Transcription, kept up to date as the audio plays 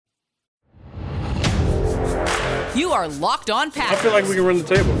You are Locked On Packers. I feel like we can run the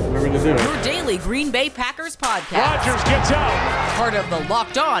table. We're going to do it. Your daily Green Bay Packers podcast. Rodgers gets out. Part of the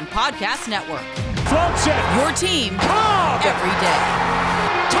Locked On Podcast Network. Floats it. Your team every day.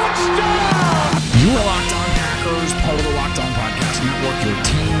 Touchdown! You are Locked On Packers, part of the Locked On Podcast Network, your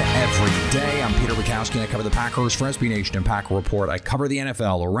team every day. I'm Peter Bukowski, and I cover the Packers for SB Nation and Packer Report. I cover the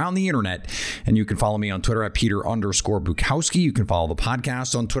NFL around the internet, and you can follow me on Twitter at Peter_Bukowski. You can follow the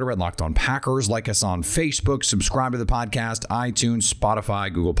podcast on Twitter at Locked On Packers. Like us on Facebook. Subscribe to the podcast, iTunes,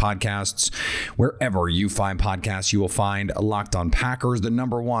 Spotify, Google Podcasts. Wherever you find podcasts, you will find Locked On Packers, the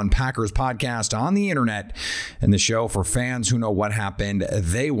 #1 Packers podcast on the internet, and the show for fans who know what happened.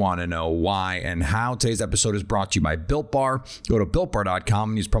 They want to know why and how. Today's episode is brought to you by Built Bar. Go to BuiltBar.com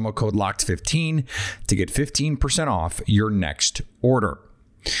and use promo code LOCKED15 to get 15% off your next order.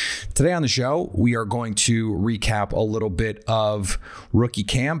 Today on the show, we are going to recap a little bit of rookie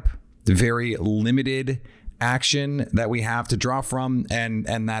camp, the very limited action that we have to draw from, and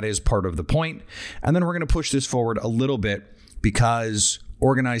that is part of the point. And then we're going to push this forward a little bit because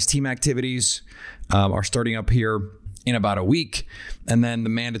organized team activities are starting up here in about a week, and then the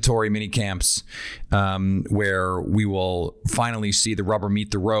mandatory mini camps where we will finally see the rubber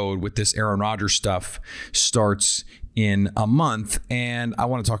meet the road with this Aaron Rodgers stuff starts in a month. And I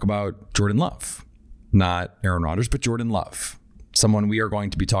want to talk about Jordan Love, not Aaron Rodgers, but Jordan Love, someone we are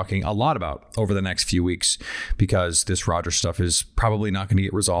going to be talking a lot about over the next few weeks because this Rodgers stuff is probably not going to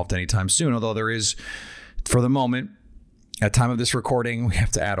get resolved anytime soon, although there is, for the moment, at time of this recording, we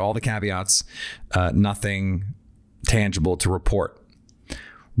have to add all the caveats, nothing tangible to report.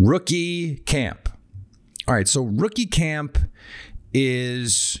 Rookie camp. All right, so rookie camp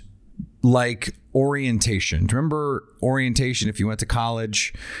is like orientation. Do you remember orientation if you went to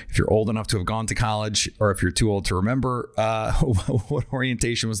college, if you're old enough to have gone to college, or if you're too old to remember what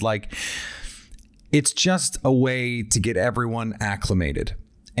orientation was like? It's just a way to get everyone acclimated.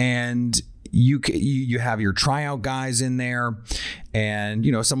 And you have your tryout guys in there, and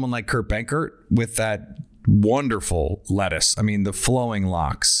someone like Kurt Benkert with that wonderful lettuce, the flowing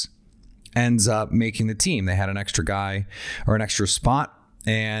locks, ends up making the team. They had an extra guy or an extra spot,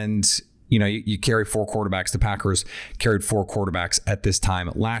 and you carry 4 quarterbacks. The Packers carried 4 quarterbacks at this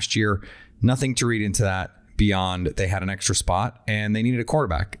time last year. Nothing to read into that beyond they had an extra spot and they needed a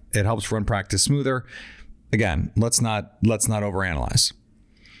quarterback. It helps run practice smoother. Again, let's not overanalyze.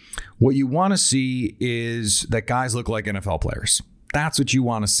 What you want to see is that guys look like NFL players. That's what you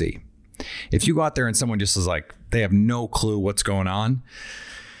want to see. If you go out there and someone just is like, they have no clue what's going on,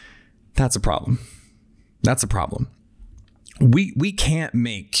 that's a problem. That's a problem. We can't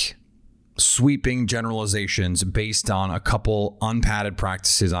make sweeping generalizations based on a couple unpadded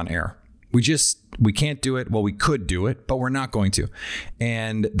practices on air. We can't do it. Well, we could do it, but we're not going to.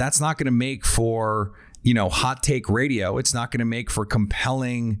 And that's not going to make for hot take radio. It's not going to make for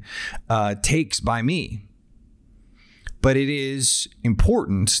compelling takes by me. But it is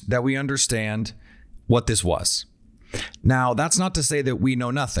important that we understand what this was. Now, that's not to say that we know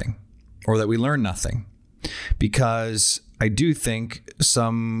nothing or that we learn nothing, because I do think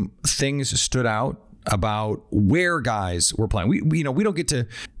some things stood out about where guys were playing. We don't get to.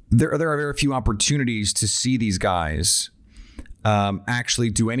 There are very few opportunities to see these guys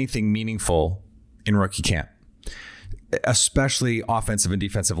actually do anything meaningful in rookie camp, especially offensive and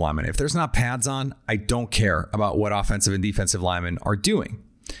defensive linemen. If there's not pads on, I don't care about what offensive and defensive linemen are doing.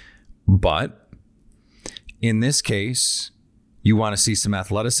 But in this case, you want to see some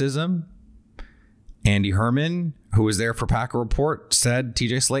athleticism. Andy Herman, who was there for Packer Report, said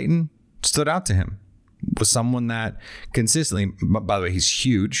TJ Slaton stood out to him. Was someone that consistently, by the way, he's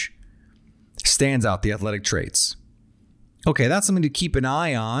huge, stands out the athletic traits. Okay, that's something to keep an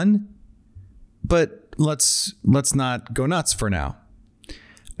eye on, but let's not go nuts for now.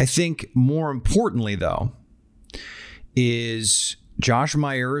 I think more importantly, though, is Josh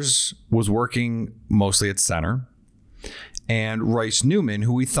Myers was working mostly at center, and Royce Newman,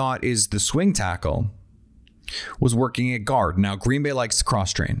 who we thought is the swing tackle, was working at guard. Now, Green Bay likes to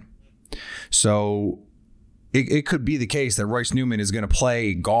cross-train. So it could be the case that Royce Newman is going to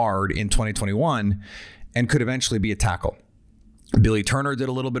play guard in 2021 and could eventually be a tackle. Billy Turner did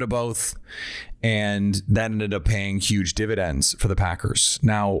a little bit of both, and that ended up paying huge dividends for the Packers.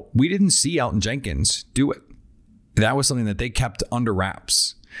 Now, we didn't see Elgton Jenkins do it. That was something that they kept under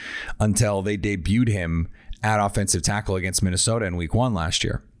wraps until they debuted him at offensive tackle against Minnesota in week 1 last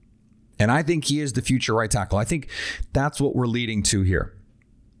year. And I think he is the future right tackle. I think that's what we're leading to here.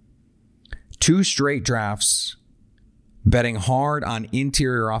 2 straight drafts, betting hard on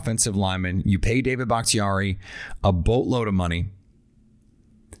interior offensive linemen. You pay David Bakhtiari a boatload of money.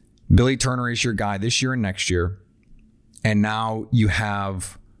 Billy Turner is your guy this year and next year. And now you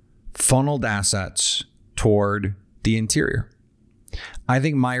have funneled assets toward the interior. I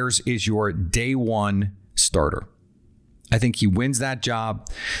think Myers is your day one starter. I think he wins that job.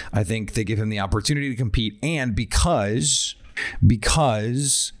 I think they give him the opportunity to compete. And because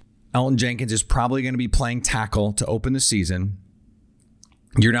Elgton Jenkins is probably going to be playing tackle to open the season,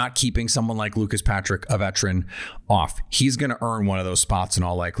 you're not keeping someone like Lucas Patrick, a veteran, off. He's going to earn one of those spots in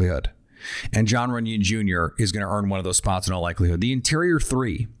all likelihood. And Jon Runyan Jr. is going to earn one of those spots in all likelihood. The interior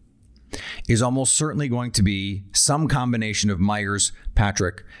three is almost certainly going to be some combination of Myers,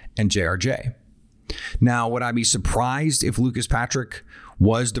 Patrick, and JRJ. Now, would I be surprised if Lucas Patrick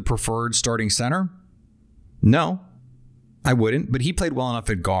was the preferred starting center? No, I wouldn't, but he played well enough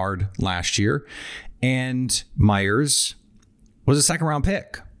at guard last year, and Myers was a second-round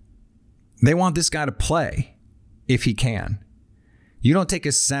pick. They want this guy to play if he can. You don't take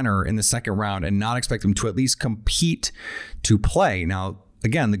a center in the second round and not expect him to at least compete to play. Now,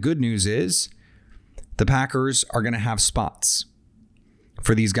 again, the good news is the Packers are going to have spots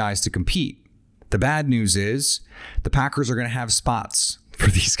for these guys to compete. The bad news is the Packers are going to have spots for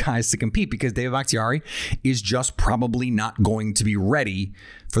these guys to compete because David Bakhtiari is just probably not going to be ready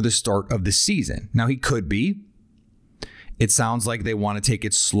for the start of the season. Now, he could be. It sounds like they want to take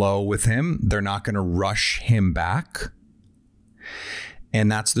it slow with him. They're not going to rush him back.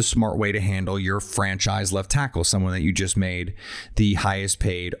 And that's the smart way to handle your franchise left tackle, someone that you just made the highest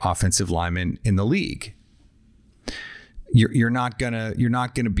paid offensive lineman in the league. You're not gonna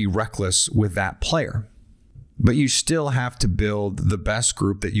be reckless with that player, but you still have to build the best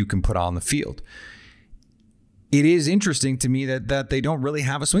group that you can put on the field. It is interesting to me that they don't really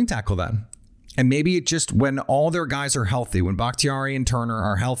have a swing tackle then. And maybe it just when all their guys are healthy, when Bakhtiari and Turner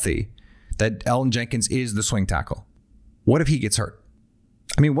are healthy, that Elgton Jenkins is the swing tackle. What if he gets hurt?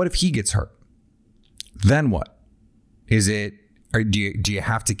 I mean, what if he gets hurt? Then what? Is it, or do you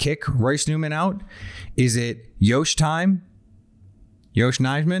have to kick Royce Newman out? Is it Yosh time? Yosh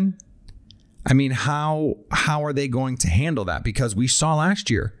Nijman? I mean, how are they going to handle that? Because we saw last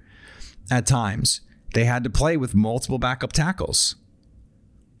year at times they had to play with multiple backup tackles.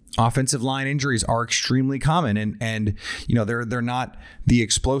 Offensive line injuries are extremely common, and you know they're not the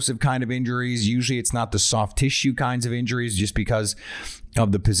explosive kind of injuries. Usually, it's not the soft tissue kinds of injuries, just because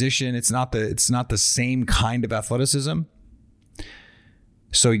of the position. It's not the same kind of athleticism.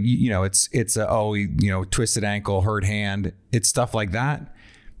 So it's twisted ankle, hurt hand. It's stuff like that,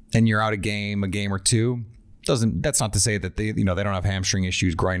 and you're out a game or two. That's not to say that they don't have hamstring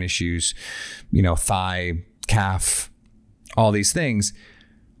issues, groin issues, thigh, calf, all these things.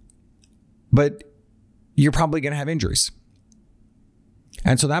 But you're probably going to have injuries.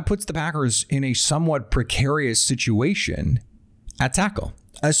 And so that puts the Packers in a somewhat precarious situation at tackle,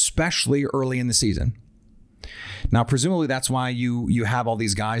 especially early in the season. Now, presumably that's why you have all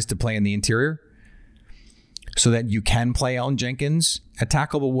these guys to play in the interior so that you can play Elgton Jenkins at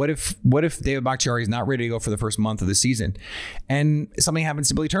tackle. But what if David Bakhtiari is not ready to go for the first month of the season and something happens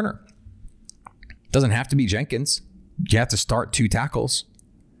to Billy Turner? It doesn't have to be Jenkins. You have to start two tackles.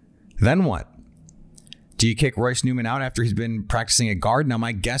 Then what? Do you kick Royce Newman out after he's been practicing at guard? Now,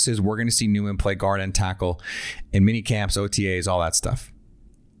 my guess is we're going to see Newman play guard and tackle in mini camps, OTAs, all that stuff.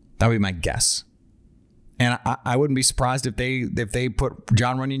 That would be my guess. And I wouldn't be surprised if they put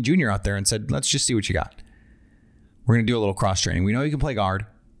Jon Runyan Jr. out there and said, let's just see what you got. We're going to do a little cross training. We know you can play guard.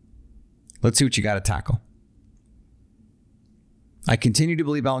 Let's see what you got at tackle. I continue to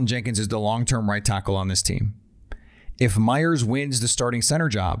believe Elgton Jenkins is the long-term right tackle on this team. If Myers wins the starting center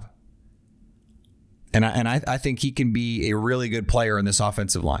job, and I think he can be a really good player in this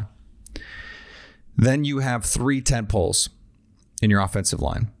offensive line, then you have 3 tent poles in your offensive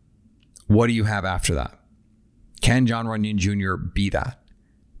line. What do you have after that? Can Jon Runyan Jr. be that?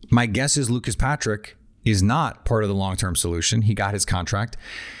 My guess is Lucas Patrick is not part of the long-term solution. He got his contract.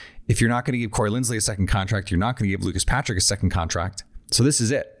 If you're not going to give Corey Linsley a second contract, you're not going to give Lucas Patrick a second contract. So this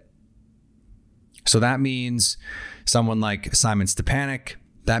is it. So that means someone like Simon Stepanek.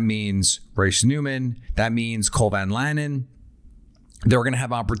 That means Royce Newman. That means Cole Van Lanen. They're going to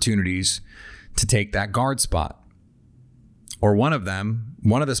have opportunities to take that guard spot. Or one of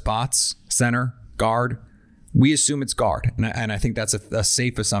the spots, center, guard. We assume it's guard. And I think that's a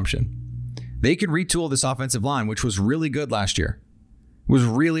safe assumption. They could retool this offensive line, which was really good last year. It was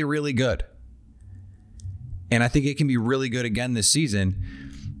really, really good. And I think it can be really good again this season.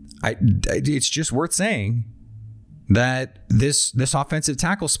 It's just worth saying that this offensive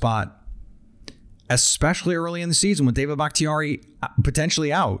tackle spot, especially early in the season with David Bakhtiari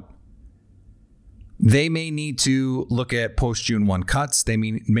potentially out, They may need to look at post June 1 cuts. They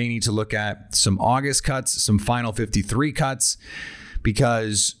may need to look at some August cuts, some final 53 cuts,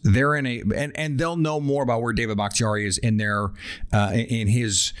 because they're in and they'll know more about where David Bakhtiari is in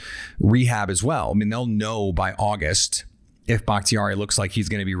his rehab as well. I mean, they'll know by August if Bakhtiari looks like he's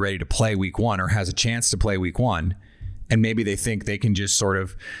going to be ready to play week 1 or has a chance to play week 1. And maybe they think they can just sort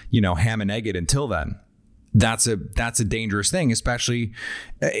of, ham and egg it until then. That's a dangerous thing, especially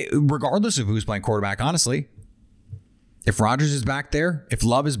regardless of who's playing quarterback, honestly. If Rodgers is back there, if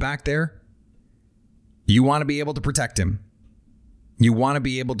Love is back there, you want to be able to protect him. You want to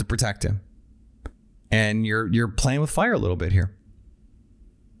be able to protect him. And you're playing with fire a little bit here.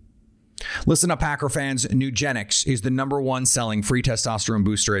 Listen up, Packer fans. Nugenix is the #1 selling free testosterone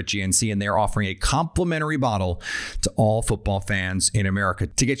booster at GNC, and they're offering a complimentary bottle to all football fans in America.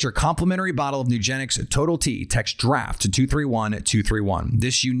 To get your complimentary bottle of Nugenix Total T, text DRAFT to 231-231.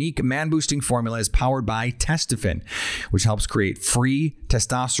 This unique man-boosting formula is powered by Testofen, which helps create free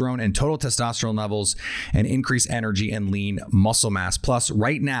testosterone and total testosterone levels and increase energy and lean muscle mass. Plus,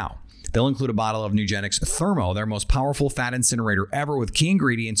 right now, they'll include a bottle of Nugenix Thermo, their most powerful fat incinerator ever, with key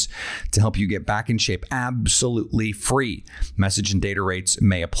ingredients to help you get back in shape absolutely free. Message and data rates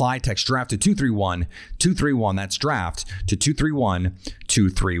may apply. Text DRAFT to 231-231. That's DRAFT to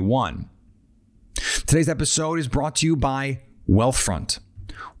 231-231. Today's episode is brought to you by Wealthfront.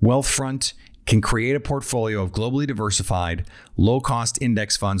 Wealthfront can create a portfolio of globally diversified, low-cost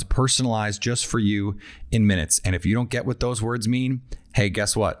index funds personalized just for you in minutes. And if you don't get what those words mean, hey,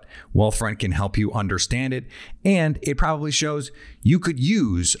 guess what? Wealthfront can help you understand it. And it probably shows you could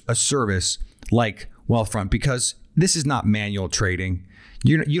use a service like Wealthfront, because this is not manual trading.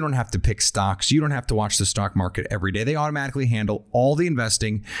 You don't have to pick stocks. You don't have to watch the stock market every day. They automatically handle all the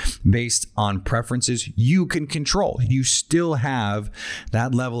investing based on preferences you can control. You still have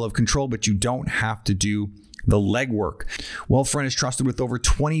that level of control, but you don't have to do the legwork. Wealthfront is trusted with over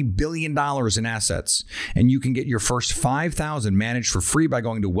 $20 billion in assets, and you can get your first 5,000 managed for free by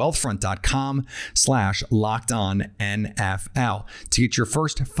going to wealthfront.com/lockedonnfl. To get your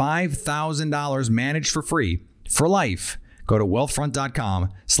first $5,000 managed for free for life, go to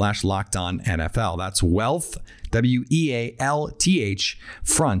wealthfront.com/lockedonnfl. That's wealth, WEALTH,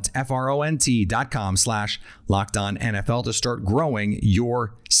 front, FRONT.com/lockedonnfl to start growing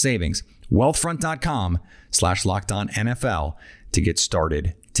your savings. Wealthfront.com/lockedonnfl to get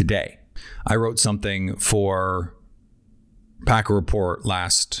started today. I wrote something for Packer Report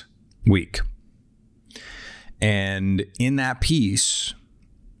last week. And in that piece,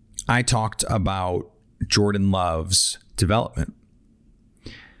 I talked about Jordan Love's development.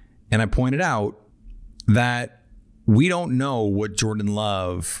 And I pointed out that we don't know what Jordan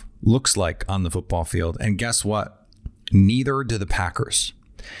Love looks like on the football field. And guess what? Neither do the Packers.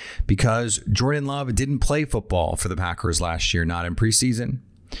 Because Jordan Love didn't play football for the Packers last year, not in preseason,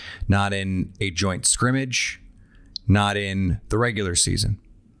 not in a joint scrimmage, not in the regular season.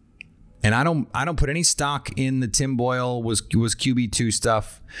 And I don't put any stock in the Tim Boyle was QB2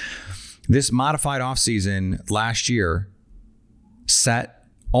 stuff. This modified offseason last year set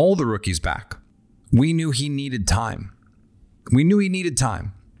all the rookies back. We knew he needed time.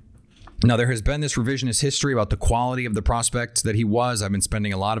 Now, there has been this revisionist history about the quality of the prospect that he was. I've been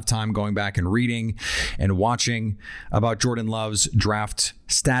spending a lot of time going back and reading and watching about Jordan Love's draft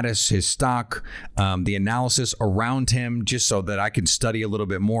status, his stock, the analysis around him, just so that I can study a little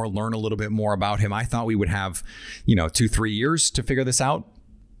bit more, learn a little bit more about him. I thought we would have, 2-3 years to figure this out.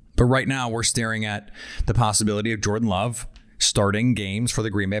 But right now we're staring at the possibility of Jordan Love starting games for the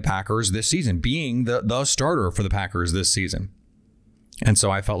Green Bay Packers this season, being the starter for the Packers this season. And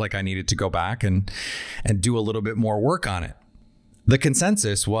so I felt like I needed to go back and do a little bit more work on it. The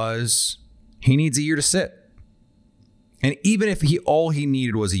consensus was he needs a year to sit. And even if all he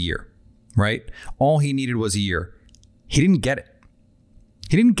needed was a year, right? All he needed was a year. He didn't get it.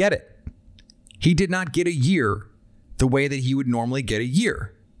 He did not get a year the way that he would normally get a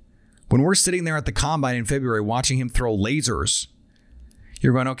year. When we're sitting there at the combine in February watching him throw lasers,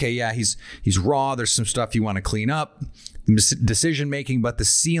 you're going, okay, yeah, he's raw. There's some stuff you want to clean up. Decision making, but the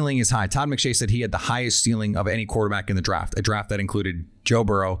ceiling is high. Todd McShay said he had the highest ceiling of any quarterback in the draft, a draft that included Joe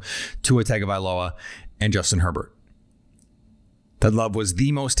Burrow, Tua Tagovailoa, and Justin Herbert. That Love was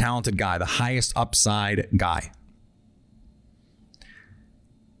the most talented guy, the highest upside guy.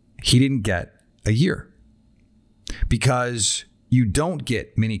 He didn't get a year because you don't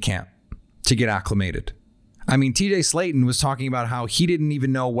get minicamp to get acclimated. I mean, TJ Slayton was talking about how he didn't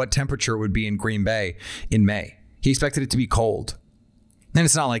even know what temperature it would be in Green Bay in May. He expected it to be cold. And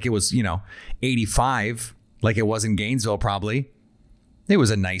it's not like it was, 85 like it was in Gainesville probably. It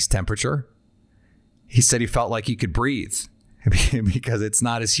was a nice temperature. He said he felt like he could breathe because it's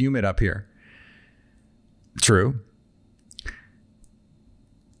not as humid up here. True.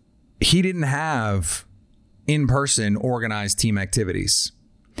 He didn't have in-person organized team activities.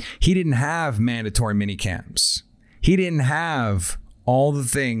 He didn't have mandatory mini camps. He didn't have all the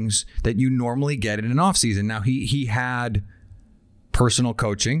things that you normally get in an offseason. Now, he had personal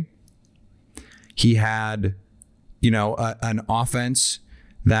coaching. He had, an offense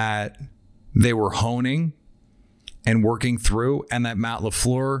that they were honing and working through, and that Matt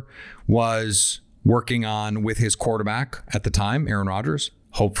LaFleur was working on with his quarterback at the time, Aaron Rodgers,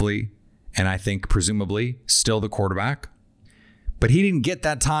 hopefully, and I think presumably still the quarterback. But he didn't get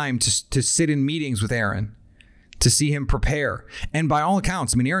that time to sit in meetings with Aaron, to see him prepare. And by all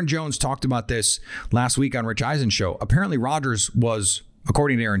accounts, Aaron Jones talked about this last week on Rich Eisen's show. Apparently Rodgers was,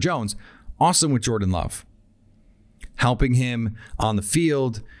 according to Aaron Jones, awesome with Jordan Love, helping him on the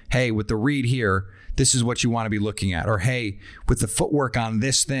field. Hey, with the read here, this is what you want to be looking at. Or, hey, with the footwork on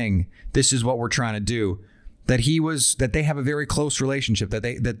this thing, this is what we're trying to do. That they have a very close relationship,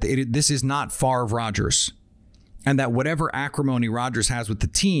 this is not Favre Rodgers. And that whatever acrimony Rodgers has with the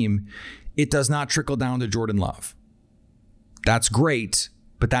team, it does not trickle down to Jordan Love. That's great,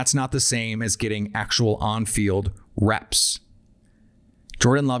 but that's not the same as getting actual on-field reps.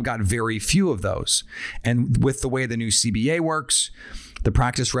 Jordan Love got very few of those. And with the way the new CBA works, the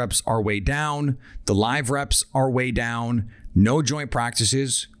practice reps are way down. The live reps are way down. No joint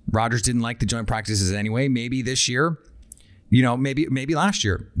practices. Rodgers didn't like the joint practices anyway. Maybe this year, maybe last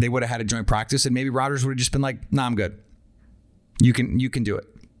year they would have had a joint practice, and maybe Rodgers would have just been like, "Nah, I'm good. You can do it."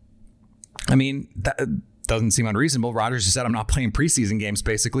 That doesn't seem unreasonable. Rodgers just said, "I'm not playing preseason games,"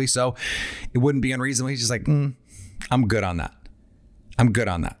 basically, so it wouldn't be unreasonable. He's just like, "I'm good on that. I'm good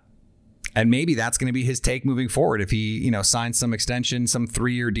on that." And maybe that's going to be his take moving forward. If he, signs some extension, some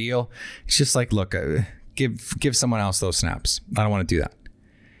 3-year deal, it's just like, look, give someone else those snaps. I don't want to do that.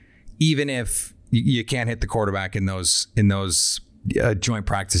 Even if you can't hit the quarterback in those joint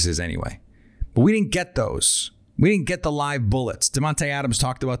practices anyway. But we didn't get those. We didn't get the live bullets. Devontae Adams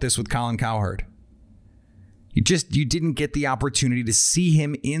talked about this with Colin Cowherd. You didn't get the opportunity to see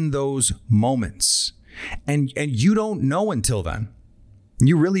him in those moments. And you don't know until then.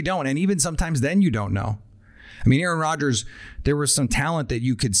 You really don't. And even sometimes then you don't know. Aaron Rodgers, there was some talent that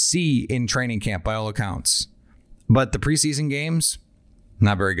you could see in training camp by all accounts. But the preseason games,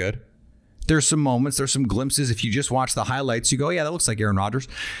 not very good. There's some moments, there's some glimpses. If you just watch the highlights, you go, yeah, that looks like Aaron Rodgers.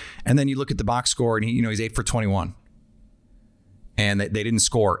 And then you look at the box score and he's 8 for 21. And they didn't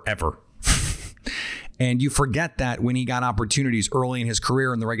score ever. And you forget that when he got opportunities early in his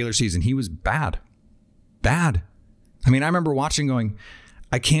career in the regular season, he was bad. Bad. I remember watching going,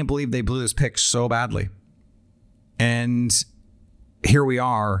 I can't believe they blew this pick so badly. And here we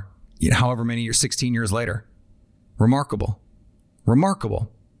are, however many years, 16 years later. Remarkable.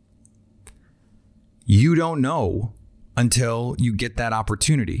 Remarkable. You don't know until you get that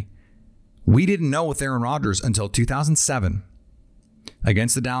opportunity. We didn't know with Aaron Rodgers until 2007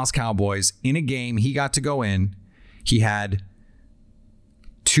 against the Dallas Cowboys. In a game he got to go in, he had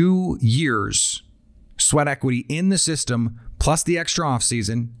 2 years sweat equity in the system, plus the extra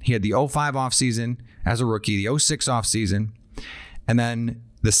offseason. He had the 05 offseason as a rookie, the 06 offseason, and then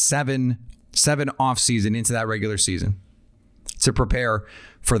the 7 offseason into that regular season to prepare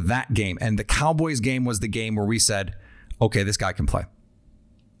for that game. And the Cowboys game was the game where we said, okay, this guy can play.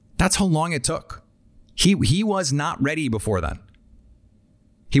 That's how long it took. He was not ready before then.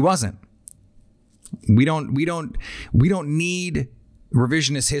 He wasn't. We don't need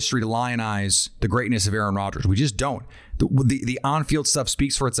revisionist history to lionize the greatness of Aaron Rodgers. We just don't. The on-field stuff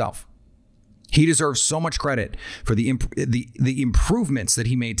speaks for itself. He deserves so much credit for the improvements that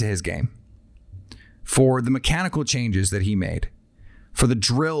he made to his game, for the mechanical changes that he made, for the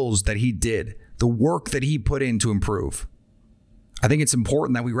drills that he did, the work that he put in to improve. I think it's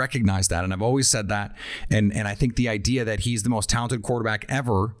important that we recognize that, and I've always said that. And I think the idea that he's the most talented quarterback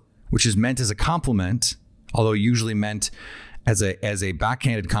ever, which is meant as a compliment, although usually meant as a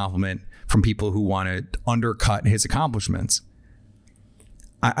backhanded compliment from people who want to undercut his accomplishments.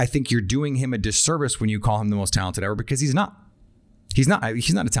 I think you're doing him a disservice when you call him the most talented ever, because he's not. He's not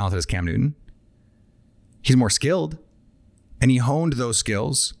as talented as Cam Newton. He's more skilled, and he honed those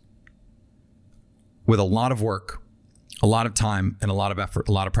skills with a lot of work, a lot of time, and a lot of effort,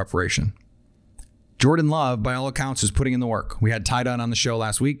 a lot of preparation. Jordan Love, by all accounts, is putting in the work. We had Ty Dunn on the show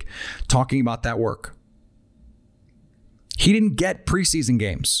last week talking about that work. He didn't get preseason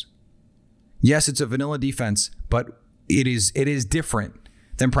games. Yes, it's a vanilla defense, but it is different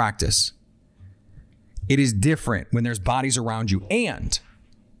than practice. It is different when there's bodies around you. And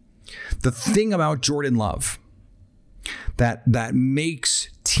The thing about Jordan Love that makes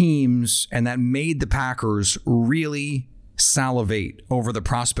teams and that made the Packers really salivate over the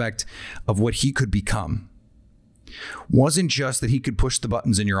prospect of what he could become wasn't just that he could push the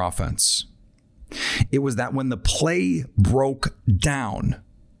buttons in your offense. It was that when the play broke down,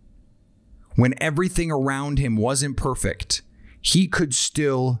 when everything around him wasn't perfect, he could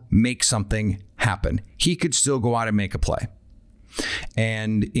still make something happen. He could still go out and make a play.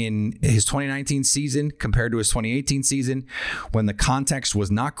 And in his 2019 season compared to his 2018 season, when the context was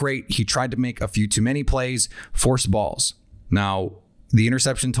not great, he tried to make a few too many plays, forced balls. Now, the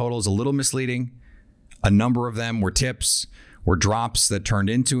interception total is a little misleading. A number of them were tips, were drops that turned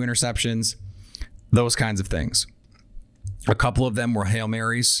into interceptions, those kinds of things. A couple of them were Hail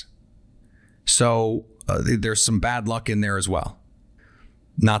Marys. So there's some bad luck in there as well.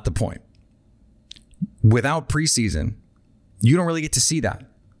 Not the point. Without preseason, you don't really get to see that,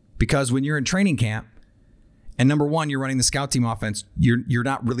 because when you're in training camp, and number one, you're running the scout team offense, you're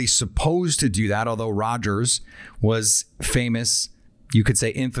not really supposed to do that, although Rodgers was famous, you could say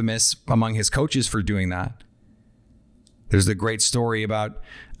infamous, among his coaches for doing that. There's a great story about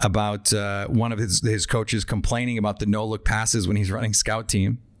one of his coaches complaining about the no-look passes when he's running scout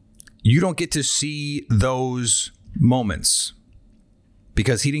team. You don't get to see those moments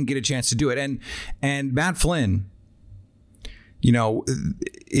because he didn't get a chance to do it. And Matt Flynn, you know,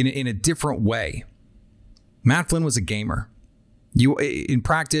 in a different way, Matt Flynn was a gamer. In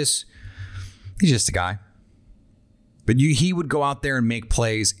practice, he's just a guy. But he would go out there and make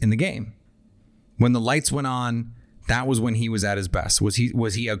plays in the game. When the lights went on, that was when he was at his best. Was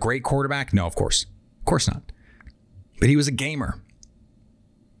he a great quarterback? No, of course not. But he was a gamer.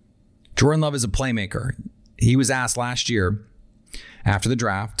 Jordan Love is a playmaker. He was asked last year after the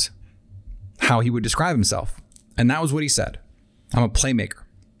draft how he would describe himself. And that was what he said. I'm a playmaker.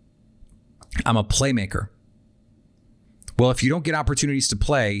 I'm a playmaker. Well, if you don't get opportunities to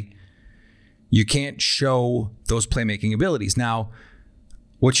play, you can't show those playmaking abilities. Now,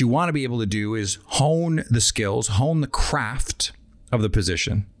 what you want to be able to do is hone the skills, hone the craft of the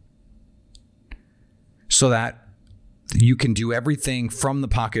position so that you can do everything from the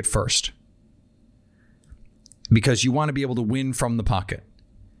pocket first. Because you want to be able to win from the pocket.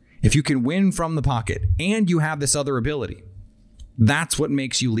 If you can win from the pocket and you have this other ability, that's what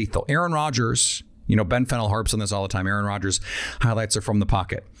makes you lethal. Aaron Rodgers, you know, Ben Fennell harps on this all the time. Aaron Rodgers' highlights are from the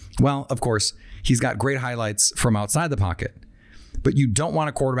pocket. Well, of course, he's got great highlights from outside the pocket. But you don't want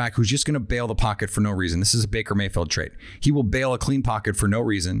a quarterback who's just going to bail the pocket for no reason. This is a Baker Mayfield trait. He will bail a clean pocket for no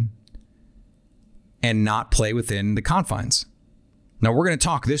reason and not play within the confines. Now, we're going to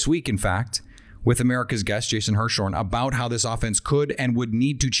talk this week, in fact, with America's guest, Jason Hirschhorn, about how this offense could and would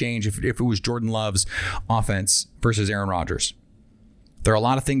need to change if it was Jordan Love's offense versus Aaron Rodgers. There are a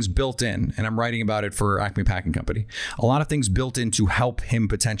lot of things built in, and I'm writing about it for Acme Packing Company, a lot of things built in to help him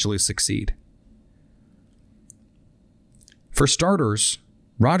potentially succeed. For starters,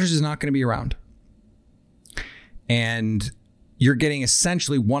 Rodgers is not going to be around. And you're getting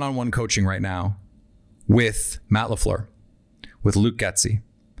essentially one-on-one coaching right now with Matt LaFleur, with Luke Getsy,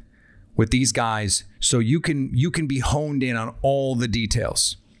 with these guys, so you can be honed in on all the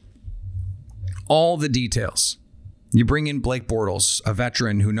details. All the details. You bring in Blake Bortles, a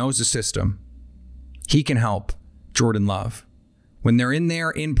veteran who knows the system. He can help Jordan Love. When they're in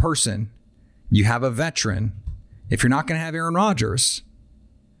there in person, you have a veteran. If you're not going to have Aaron Rodgers,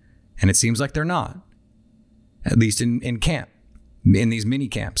 and it seems like they're not, at least in camp, in these mini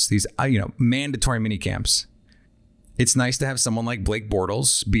camps, these mandatory mini camps, it's nice to have someone like Blake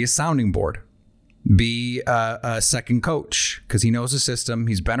Bortles be a sounding board, be a second coach, because he knows the system.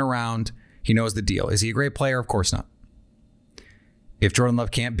 He's been around. He knows the deal. Is he a great player? Of course not. If Jordan Love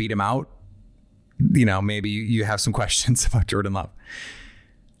can't beat him out, maybe you have some questions about Jordan Love.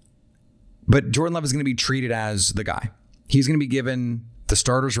 But Jordan Love is going to be treated as the guy. He's going to be given the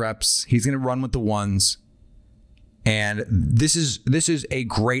starters reps. He's going to run with the ones. And this is a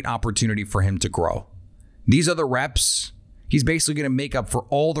great opportunity for him to grow. These are the reps. He's basically going to make up for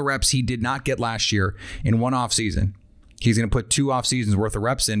all the reps he did not get last year in one off season. He's going to put 2 off seasons worth of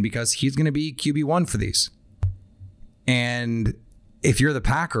reps in because he's going to be QB1 for these. And if you're the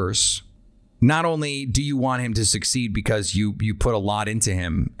Packers, not only do you want him to succeed because you put a lot into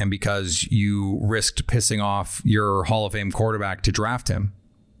him and because you risked pissing off your Hall of Fame quarterback to draft him,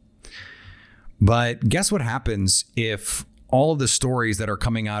 but guess what happens if all of the stories that are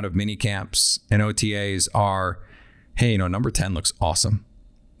coming out of mini camps and OTAs are, hey, number 10 looks awesome.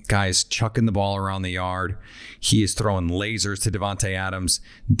 Guy's chucking the ball around the yard. He is throwing lasers to Devontae Adams,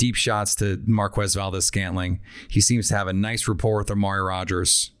 deep shots to Marquez Valdes-Scantling. He seems to have a nice rapport with Amari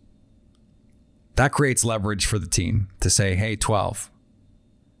Rodgers. That creates leverage for the team to say, hey, 12,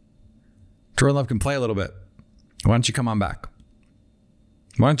 Jordan Love can play a little bit. Why don't you come on back?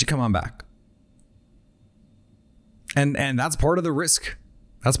 Why don't you come on back? And that's part of the risk.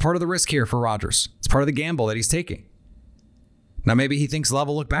 That's part of the risk here for Rodgers. It's part of the gamble that he's taking. Now, maybe he thinks Love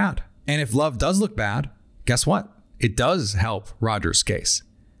will look bad. And if Love does look bad, guess what? It does help Rodgers' case.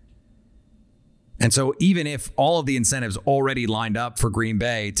 And so even if all of the incentives already lined up for Green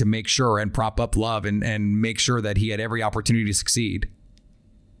Bay to make sure and prop up Love and make sure that he had every opportunity to succeed,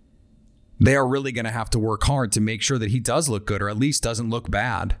 they are really going to have to work hard to make sure that he does look good, or at least doesn't look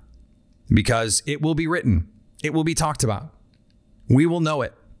bad, because it will be written. It will be talked about. We will know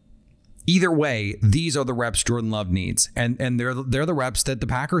it. Either way, these are the reps Jordan Love needs. And they're the reps that the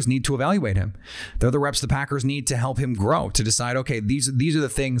Packers need to evaluate him. They're the reps the Packers need to help him grow, to decide, okay, these are the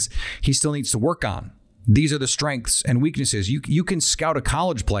things he still needs to work on. These are the strengths and weaknesses. You can scout a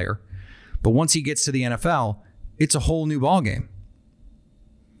college player, but once he gets to the NFL, it's a whole new ballgame.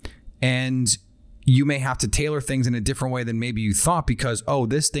 And you may have to tailor things in a different way than maybe you thought, because,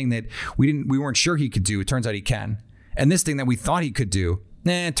 this thing that we weren't sure he could do, it turns out he can. And this thing that we thought he could do,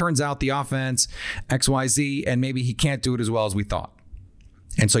 it turns out the offense, XYZ, and maybe he can't do it as well as we thought.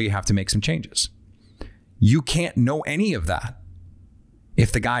 And so you have to make some changes. You can't know any of that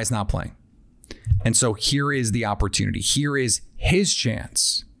if the guy is not playing. And so here is the opportunity. Here is his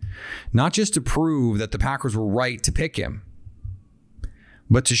chance, not just to prove that the Packers were right to pick him,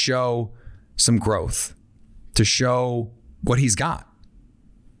 but to show some growth, to show what he's got,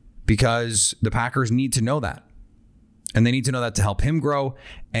 because the Packers need to know that. And they need to know that to help him grow.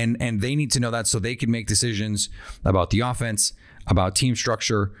 And they need to know that so they can make decisions about the offense, about team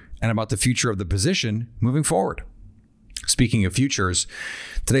structure, and about the future of the position moving forward. Speaking of futures,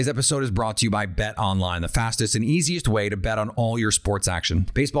 today's episode is brought to you by BetOnline, the fastest and easiest way to bet on all your sports action.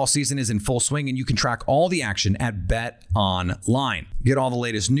 Baseball season is in full swing, and you can track all the action at BetOnline. Get all the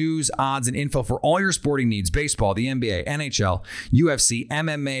latest news, odds, and info for all your sporting needs: baseball, the NBA, NHL, UFC,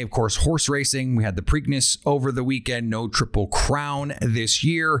 MMA, of course, horse racing. We had the Preakness over the weekend. No Triple Crown this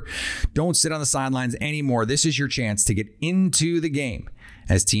year. Don't sit on the sidelines anymore. This is your chance to get into the game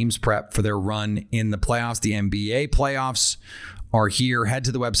as teams prep for their run in the playoffs. The NBA playoffs are here. Head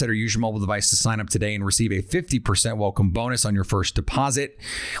to the website or use your mobile device to sign up today and receive a 50% welcome bonus on your first deposit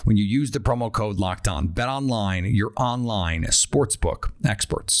when you use the promo code LOCKEDON. BetOnline, your online sportsbook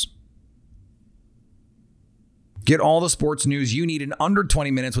experts. Get all the sports news you need in under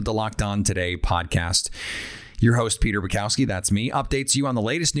 20 minutes with the Locked On Today podcast. Your host, Peter Bukowski, that's me, updates you on the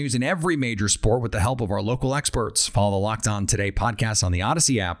latest news in every major sport with the help of our local experts. Follow the Locked On Today podcast on the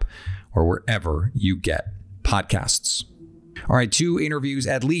Odyssey app or wherever you get podcasts. All right, 2 interviews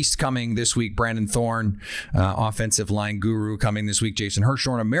at least coming this week. Brandon Thorn, offensive line guru, coming this week. Jason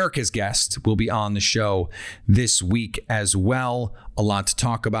Hirschhorn, America's guest, will be on the show this week as well. A lot to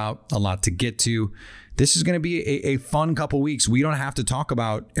talk about, a lot to get to. This is going to be a fun couple weeks. We don't have to talk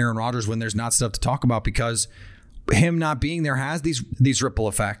about Aaron Rodgers when there's not stuff to talk about, because him not being there has these ripple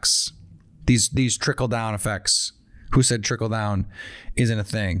effects, these trickle down effects. Who said trickle down isn't a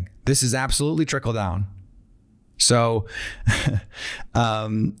thing? This is absolutely trickle down. So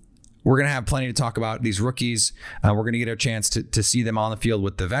we're going to have plenty to talk about these rookies. We're going to get a chance to see them on the field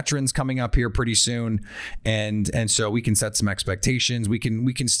with the veterans coming up here pretty soon. And so we can set some expectations. We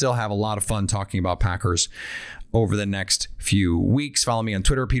can still have a lot of fun talking about Packers over the next few weeks. Follow me on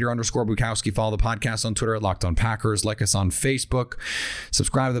Twitter, Peter_Bukowski. Follow the podcast on Twitter at Locked On Packers. Like us on Facebook.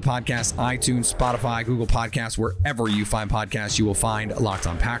 Subscribe to the podcast, iTunes, Spotify, Google Podcasts, wherever you find podcasts, you will find Locked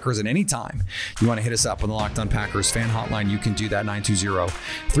On Packers. And anytime you want to hit us up on the Locked On Packers fan hotline, you can do that,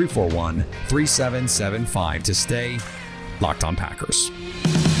 920-341-3775, to stay Locked On Packers.